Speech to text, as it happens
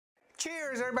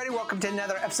Cheers, everybody. Welcome to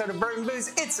another episode of Bourbon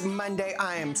Booze. It's Monday.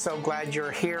 I am so glad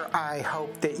you're here. I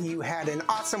hope that you had an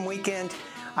awesome weekend.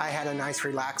 I had a nice,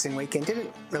 relaxing weekend.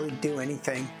 Didn't really do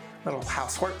anything. Little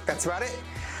housework. That's about it.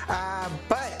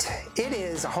 But it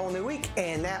is a whole new week,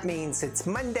 and that means it's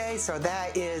Monday, so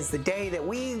that is the day that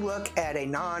we look at a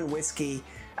non-whiskey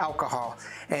alcohol.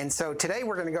 And so today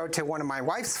we're going to go to one of my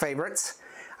wife's favorites,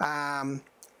 one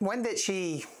that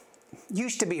she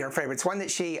used to be her favorite. It's one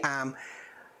that she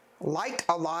liked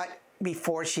a lot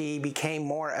before she became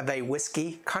more of a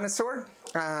whiskey connoisseur.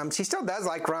 She still does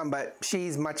like rum, but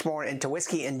she's much more into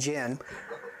whiskey and gin.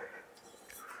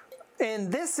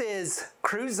 And this is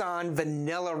Cruzan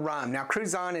Vanilla Rum. Now,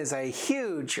 Cruzan is a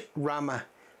huge rum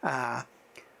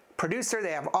producer.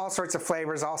 They have all sorts of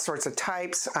flavors, all sorts of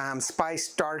types,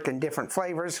 spiced, dark, and different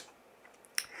flavors.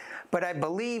 But I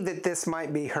believe that this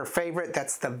might be her favorite.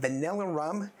 That's the Vanilla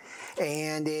Rum,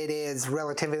 and it is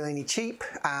relatively cheap,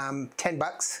 10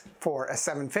 bucks for a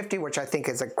 750, which I think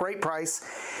is a great price.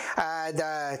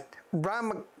 The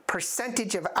rum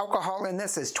percentage of alcohol in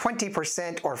this is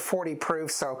 20% or 40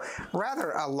 proof, so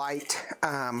rather a light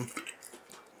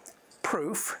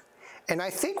proof. And I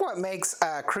think what makes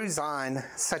Cruzan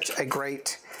such a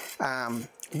great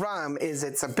rum is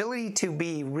its ability to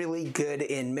be really good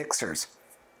in mixers.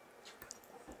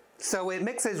 So it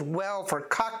mixes well for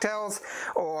cocktails,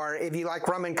 or if you like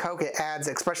rum and coke, it adds,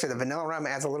 especially the vanilla rum,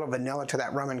 adds a little vanilla to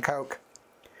that rum and coke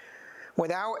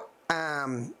without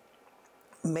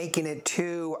making it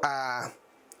too, I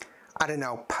don't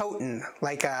know, potent,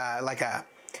 like a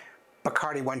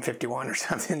Bacardi 151 or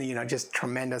something, you know, just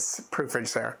tremendous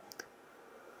proofage there.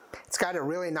 It's got a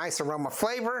really nice aroma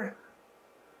flavor,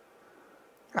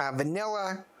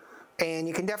 vanilla, and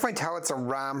you can definitely tell it's a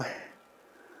rum.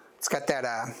 It's got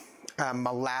that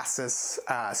molasses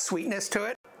sweetness to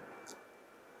it.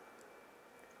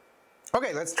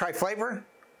 Okay, let's try flavor.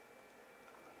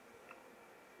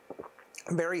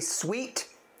 Very sweet,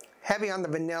 heavy on the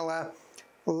vanilla,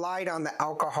 light on the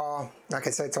alcohol. Like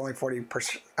I said, it's only 40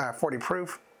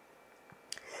 proof.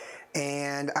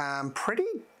 And pretty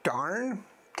darn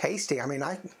tasty. I mean,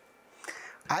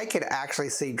 I could actually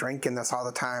see drinking this all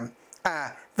the time.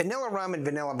 Vanilla rum and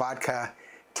vanilla vodka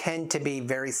tend to be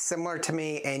very similar to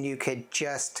me, and you could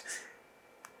just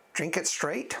drink it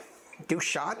straight, do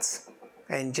shots,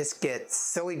 and just get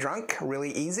silly drunk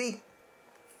really easy.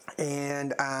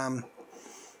 And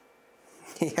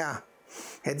yeah,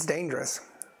 it's dangerous.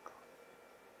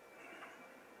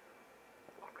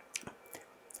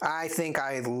 I think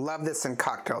I love this in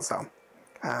cocktails though,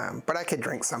 but I could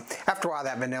drink some. After a while,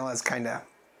 that vanilla is kind of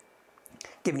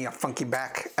giving you a funky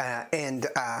back end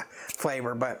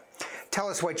flavor. But tell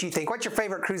us what you think. What's your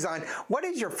favorite Cruzan? What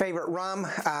is your favorite rum,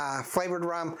 flavored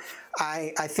rum?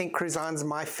 I think Cruzan's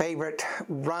my favorite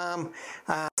rum.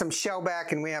 Some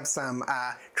Shellback, and we have some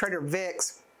Trader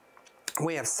Vic's.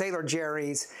 We have Sailor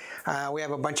Jerry's. We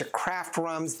have a bunch of craft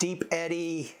rums, Deep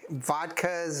Eddy,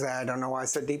 vodkas. I don't know why I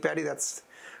said Deep Eddy. That's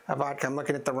a vodka. I'm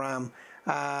looking at the rum.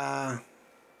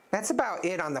 That's about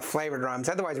it on the flavored rums.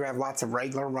 Otherwise, we have lots of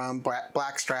regular rum,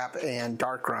 blackstrap, and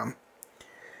dark rum.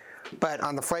 But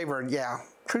on the flavored, yeah,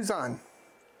 Cruzan.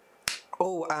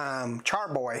 Oh,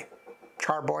 Charbay.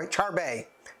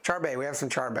 We have some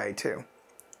Charbay too.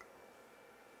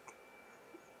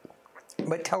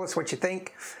 But tell us what you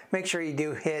think. Make sure you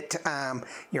do hit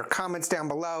your comments down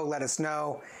below. Let us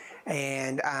know.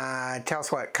 And tell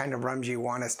us what kind of rums you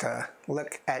want us to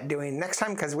look at doing next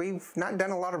time, because we've not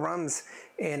done a lot of rums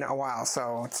in a while.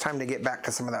 So it's time to get back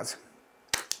to some of those.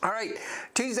 All right,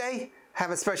 Tuesday,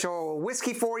 have a special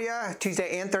whiskey for you.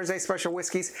 Tuesday and Thursday, special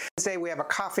whiskeys. Wednesday, we have a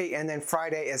coffee, and then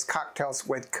Friday is cocktails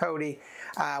with Cody.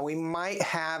 We might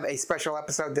have a special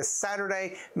episode this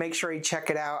Saturday. Make sure you check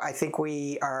it out. I think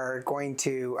we are going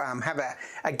to have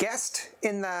a guest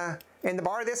in the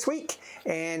bar this week,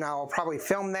 and I'll probably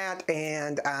film that,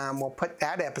 and we'll put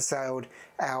that episode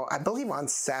out, I believe, on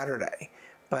Saturday.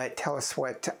 But tell us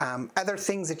what other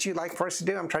things that you'd like for us to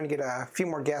do. I'm trying to get a few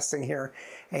more guests in here,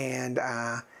 and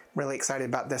really excited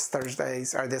about this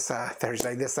guest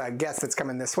that's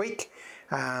coming this week,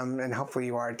 and hopefully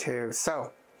you are too.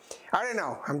 So, I don't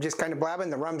know. I'm just kind of blabbing.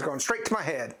 The rum's going straight to my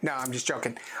head. No, I'm just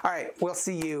joking. All right, we'll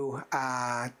see you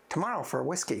tomorrow for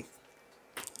whiskey.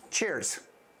 Cheers.